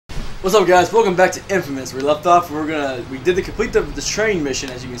What's up, guys? Welcome back to Infamous. We left off. We did complete the train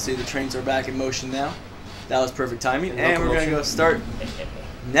mission. As you can see, the trains are back in motion now. That was perfect timing. And we're gonna go start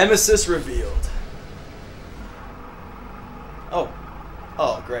Nemesis revealed.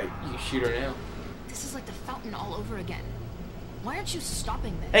 Oh, great. You can shoot her now. This is like the fountain all over again. Why aren't you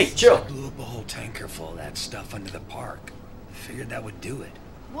stopping this? Hey, chill. I blew up a whole tanker full of that stuff under the park. Figured that would do it.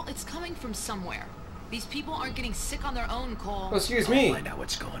 Well, it's coming from somewhere. These people aren't getting sick on their own, Cole. Oh, excuse I'll me. find out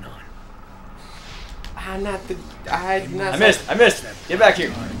what's going on. I I missed. Get back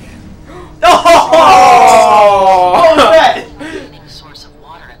here. Oh! What was that? The main source of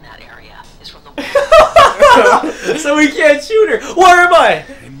water in that area is from the water. So we can't shoot her. Where am I?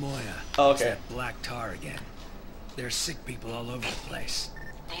 Hey, Moya. Oh, It's okay. that black tar again. There's sick people all over the place.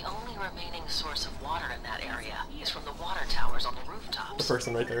 The only remaining source of water in that area is from the water towers on the The rooftops.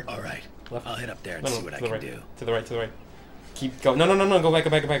 person right there. All right. Left. I'll head up there and No, see what I to the can right. do. To the right, to the right. Keep going. No. Go back.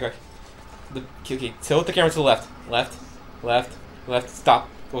 Okay. Tilt the camera to the left. Left. Stop.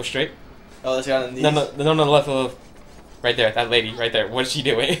 Go straight. Oh, that's got on these. No, left. Right there. That lady. Right there. What is she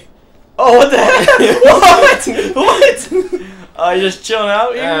doing? Oh, what the heck? What? You just chilling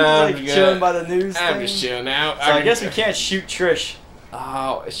out here? I'm Like good. chilling by the news I'm thing? just chilling out. So I guess we can't shoot Trish.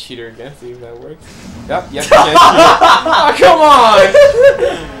 Oh, shoot her again. See if that works. Yep. You can't shoot her. Oh, come on.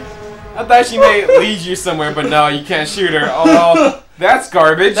 I thought she may lead you somewhere, but no, you can't shoot her. Oh, that's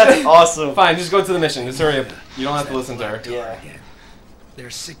garbage. That's awesome. Fine, just go to the mission. Just hurry up. You don't have to listen to her. Yeah. Again.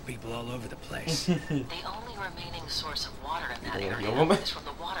 There's sick people all over the place. The only remaining source of water in that You area woman? is from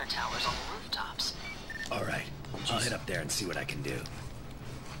the water towers on the rooftops. All right. I'll head up there and see what I can do.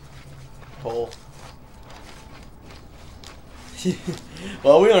 Hole.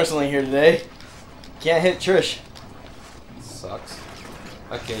 Well, we learned something here today. Can't hit Trish. Sucks.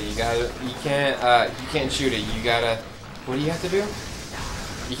 Okay, you can't shoot it. You gotta, what do you have to do?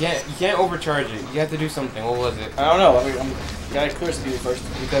 You can't overcharge it. You have to do something. What was it? I don't know. I mean, I'm gotta clear some people first.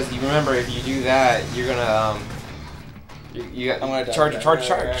 Because you remember, if you do that, you're gonna, you got, I'm gonna die. charge,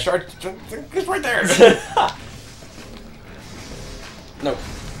 it's right there.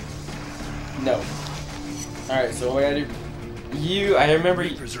 No. Alright, so what do I do? I remember,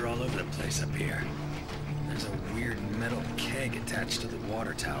 Reapers are all over the place up here. There's a weird metal keg attached to the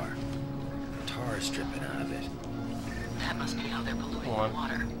water tower. Tar is dripping out of it. That must be how they're polluting Hold on. the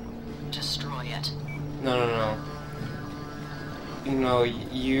water. Destroy it. No,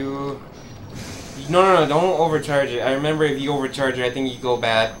 don't overcharge it. I remember if you overcharge it, I think you go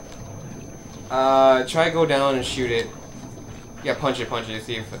bad. Try go down and shoot it. Yeah, punch it,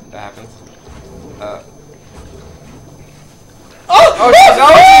 see if that happens.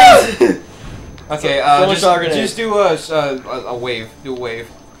 Okay, just do a wave. Do a wave.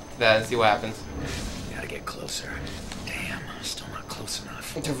 That and see what happens. Gotta get closer. Damn, still not close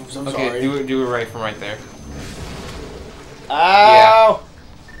enough. I'm Okay, sorry. do it right from right there. Ow!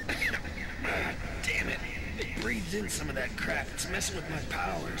 Damn it. It breathed in some of that crap. It's messing with my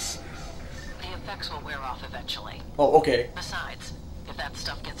powers. The effects will wear off eventually. Oh, okay. Besides, if that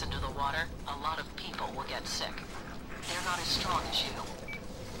stuff gets into the water, a lot of people will get sick. They're not as strong as you.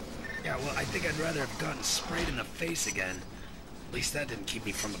 Yeah, well, I think I'd rather have gotten sprayed in the face again. At least that didn't keep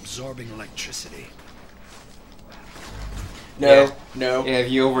me from absorbing electricity. No. Yeah, if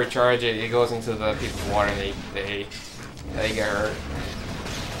you overcharge it, it goes into the people's water and they get hurt.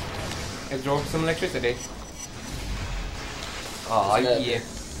 Absorb some electricity. Oh yeah.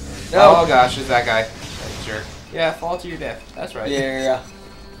 No. Oh gosh, it's that guy. That jerk. Yeah, fall to your death. That's right. Yeah.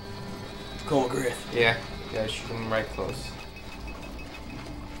 Cool, Griff. Yeah, shoot him right close.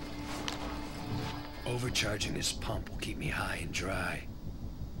 Overcharging this pump will keep me high and dry.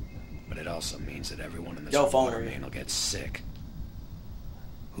 But it also means that everyone in this Yo, phone water ring. main will get sick.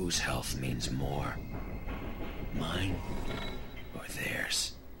 Whose health means more? Mine or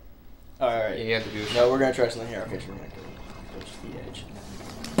theirs? Alright. Yeah, you have to do it. No, we're gonna try something here. Okay, so we're gonna go to the edge.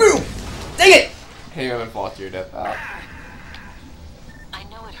 Boom! Dang it! Hey, you're gonna fall to your death. I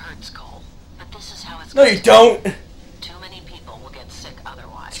know it hurts, Cole, but this is how it's No, going you to don't! be. Too many people will get sick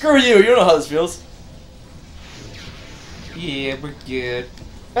otherwise. Screw you, you don't know how this feels. Yeah, we're good.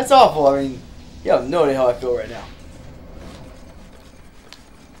 That's awful, I mean, you have no idea how I feel right now.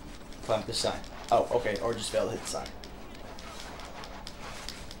 Climb this sign. Oh, okay, or just fail to hit the sign.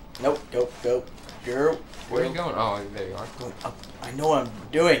 Nope, go. Where are you going? Oh, there you are. Going up. I know what I'm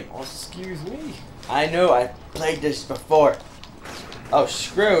doing. Oh, excuse me. I know, I played this before. Oh,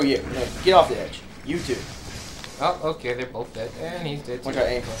 screw you. No, get off the edge. You two. Oh, okay, they're both dead. And he's dead too. Watch out,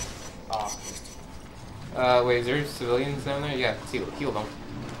 aim for. Wait, is there civilians down there? Yeah, heal them.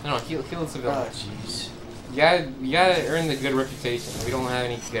 No, heal the Oh, civilians. jeez. You gotta earn the good reputation. We don't have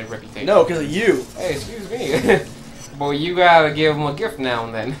any good reputation. No, because of you. Hey, excuse me. Boy, you gotta give him a gift now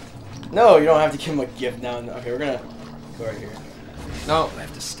and then. No, you don't have to give him a gift now. Okay, we're gonna go right here. No. Do I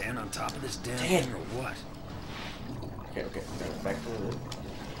have to stand on top of this damn Damn. thing or what? Okay. Back to the...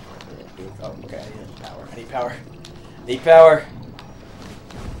 Oh, okay, I need power. I need power. Need power.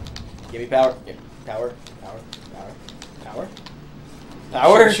 Give me power. Give me power.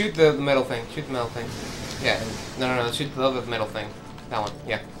 Power. Shoot the metal thing. Shoot the metal thing. Yeah. No. Shoot the other metal thing. That one.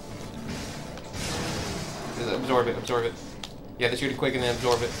 Yeah. Just absorb it. Absorb it. You have to shoot it quick and then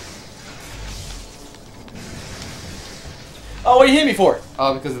absorb it. Oh, what do you hit me for?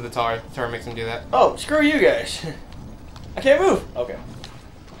 Oh, because of the tar. The tar makes him do that. Oh, screw you guys. I can't move. Okay.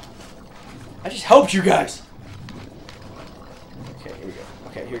 I just helped you guys. Okay, here we go.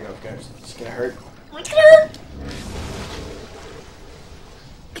 Okay, here we go, guys. It's gonna hurt. It's gonna hurt.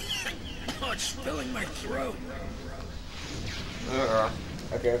 Oh, it's filling my throat.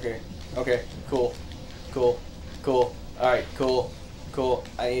 Okay. Cool. Alright, cool.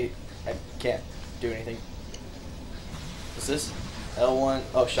 I can't do anything. What's this? L1.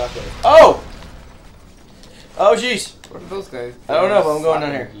 Oh, shockwave. Oh! Oh, jeez. What are those guys? I don't know, but I'm going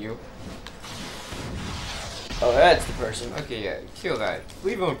down here. You. Oh, that's the person. Okay, yeah. Kill that.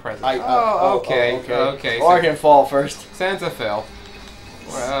 Leave him a present. Okay. Okay. Or I can fall first. Santa fell.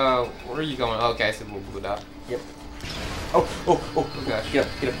 Where are you going? Okay, I said little blue dot. Yep. Oh gosh. Get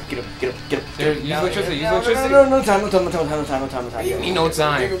up. There, use electricity. No time. You need no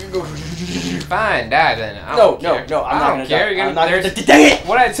time. Fine, die then. I No, don't care. no, I'm not gonna care. die. You're I'm not gonna. gonna. Dang it!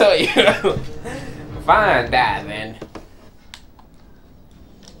 What'd I tell you? Fine, die then.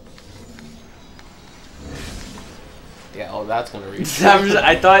 Yeah. Oh, that's gonna reach.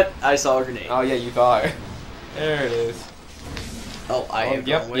 I thought I saw a grenade. Oh yeah, you thought. There it is. Oh, I am.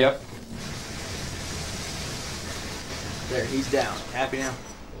 Yep. There, he's down. Happy now.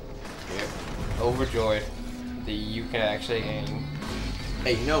 Yep. Overjoyed that you can actually aim.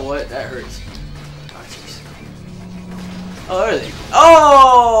 Hey, you know what? That hurts. Oh, jeez. Oh, there they go.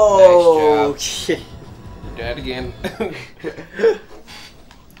 Oh! Nice job. You're dead again.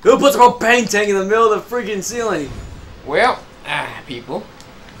 Who puts a whole paint tank in the middle of the freaking ceiling? Well, people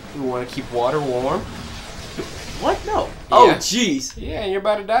who want to keep water warm. What? No. Oh, Yeah. jeez. Yeah, you're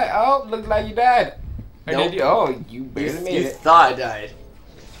about to die. Oh, looks like you died. Or Nope. did you? Oh, you barely made You it. thought I died.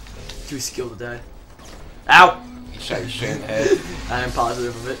 Too skilled to die. Ow! You shot your shit in the head. I am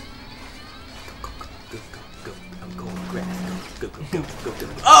positive of it. Go. I'm going graph. Go.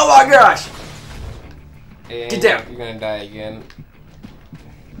 Oh my gosh! And Get down. You're gonna die again.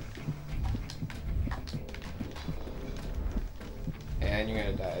 And you're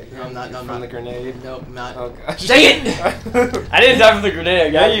gonna die again. No, I'm not. No, I'm from not. the grenade. Nope, I'm not. Oh gosh. Dang it! I didn't die from the grenade.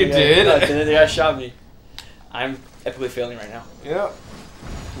 I got Yeah, you the did. No, the guy shot me. I'm epically failing right now. Yep.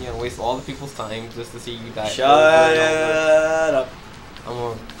 You're gonna waste all the people's time just to see you die. Shut up. I'm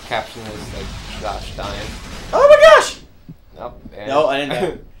gonna caption this like Josh dying. Oh my gosh! Nope. And No, I didn't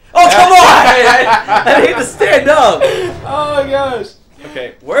die. Oh, come on! I need to stand up! Oh my gosh.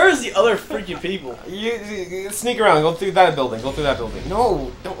 Okay, where is the other freaking people? You sneak around. Go through that building. Go through that building.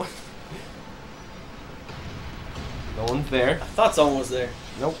 No, don't. No one's there. I thought someone was there.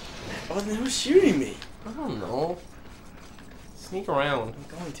 Nope. Oh, then who's shooting me? I don't know. Sneak around. I'm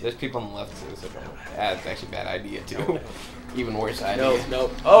going to. There's people on the left too, so don't. That's actually a bad idea too. Even worse idea.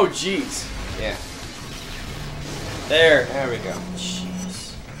 Nope. Oh, jeez. Yeah. There. There we go.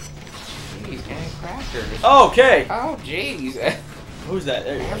 Jeez. Jeez, and crackers. Okay. Oh, jeez. Who's that?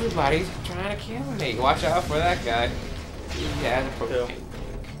 There you go. Everybody's trying to kill me. Watch out for that guy. He has a propane.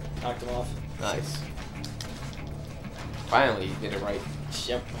 Knocked him off. Nice. Finally, you did it right.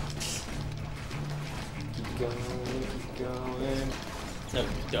 Yep. Keep going. No,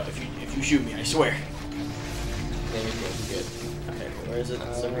 if you shoot me, I swear. There you go, you're good. Okay, where is it?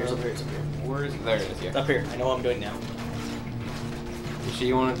 It's up here. Where is it? There it is, It's yeah. up here. I know what I'm doing now. You sure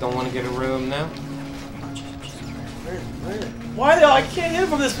you don't want to get a room now? Where is it? Why the hell? I can't hit him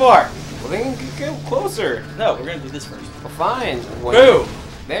from this far. Well, then get closer. No, we're gonna do this first. Well, fine. Wait. Boom!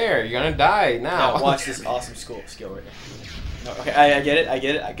 There, you're gonna die now. Now watch this awesome skill right here. No, okay, I get it.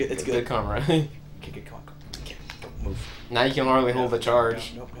 It's good. Good camera. Okay, good. Come on. Okay, don't move. Now you can hardly hold the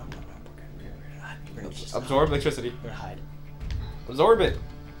charge. No. We're gonna just Absorb electricity. We're gonna hide. Absorb it.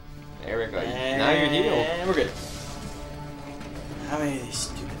 There we go. Now you're healed. And we're good. How many of these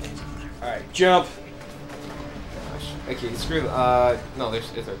stupid things are there? Alright, jump. Gosh. Okay, screw. No,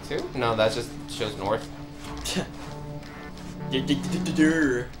 is there two? No, that just shows north. Excuse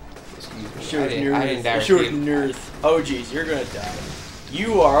me. I didn't die. North. Oh jeez, you're gonna die.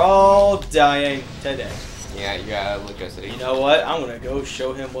 You are all dying today. Yeah, you got electricity. You know what? I'm gonna go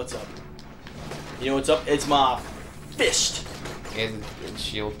show him what's up. You know what's up? It's my fist. And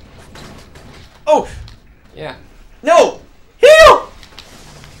shield. Oh! Yeah. No! Heal!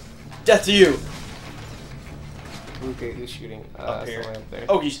 Death to you. Okay, who's shooting? Up here. Someone up there.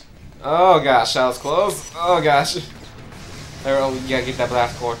 Oh, he's... Oh gosh, that was close. Oh gosh. There, oh, you gotta get that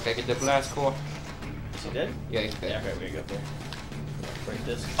blast core. Gotta get the blast core. Is he dead? Yeah, he's dead. Yeah, okay, we gotta go up there. Break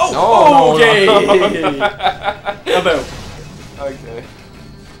this. No, Oh! no, Okay! no. Boom. Okay.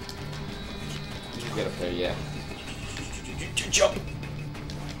 You can get up there, yeah. Jump!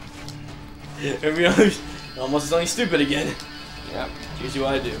 Almost something stupid again. Yep. Here's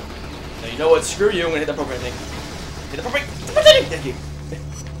what I do. Now you know what? Screw you. I'm gonna hit that propane thing. Hit the propane. Thank you.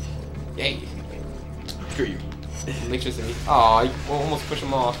 Yay. Screw you. Electricity. Aw, you almost push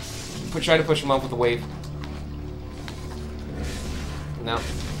him off. Try to push him off with the wave. No.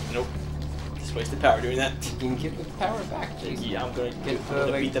 Nope. Just wasted power doing that. You can get the power back, Jason. Yeah, I'm gonna Get the,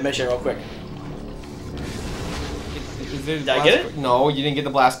 like- beat the mission real quick. Is there Did I get it? No, you didn't get the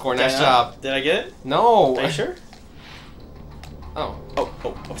blast core. Nice job. Did I get it? No. Are you sure? Oh.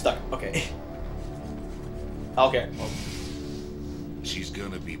 I'm stuck. Okay. Okay. She's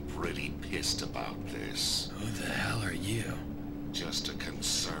gonna be pretty pissed about this. Who the hell are you? Just a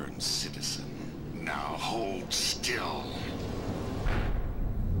concerned citizen. Now hold still.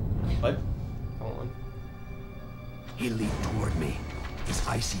 What? Hold on. He leaped toward me, his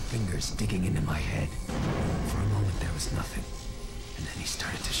icy fingers digging into my head. For a moment there was nothing, and then he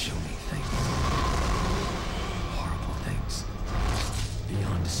started to show me things. Horrible things.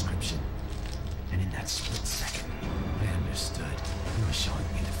 Beyond description. And in that split second, I understood he was showing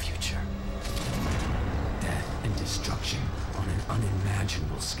me the future. Death and destruction on an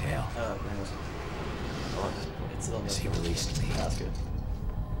unimaginable scale. Oh, man. It's a little As he released me, That's good.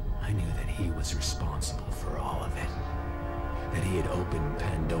 I knew that he was responsible for all of it. That he had opened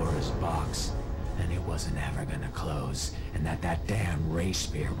Pandora's box, and it wasn't ever gonna close, and that damn ray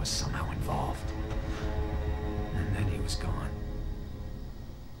spear was somehow involved. And then he was gone.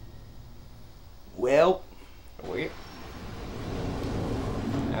 Well, Wait.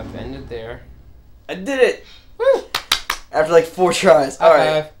 I've ended there. I did it! Woo! After like 4 tries.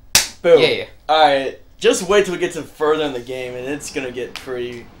 Alright. Boom. Yeah. Alright. Just wait till we get to further in the game, and it's gonna get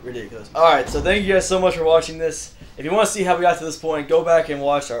pretty ridiculous. Alright, so thank you guys so much for watching this. If you want to see how we got to this point, go back and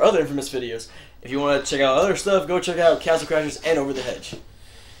watch our other Infamous videos. If you want to check out other stuff, go check out Castle Crashers and Over the Hedge.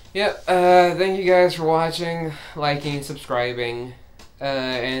 Yep. Thank you guys for watching, liking, subscribing.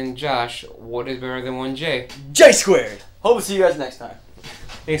 And Josh, what is better than 1J? J squared! Hope to see you guys next time.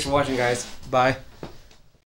 Thanks for watching, guys. Bye.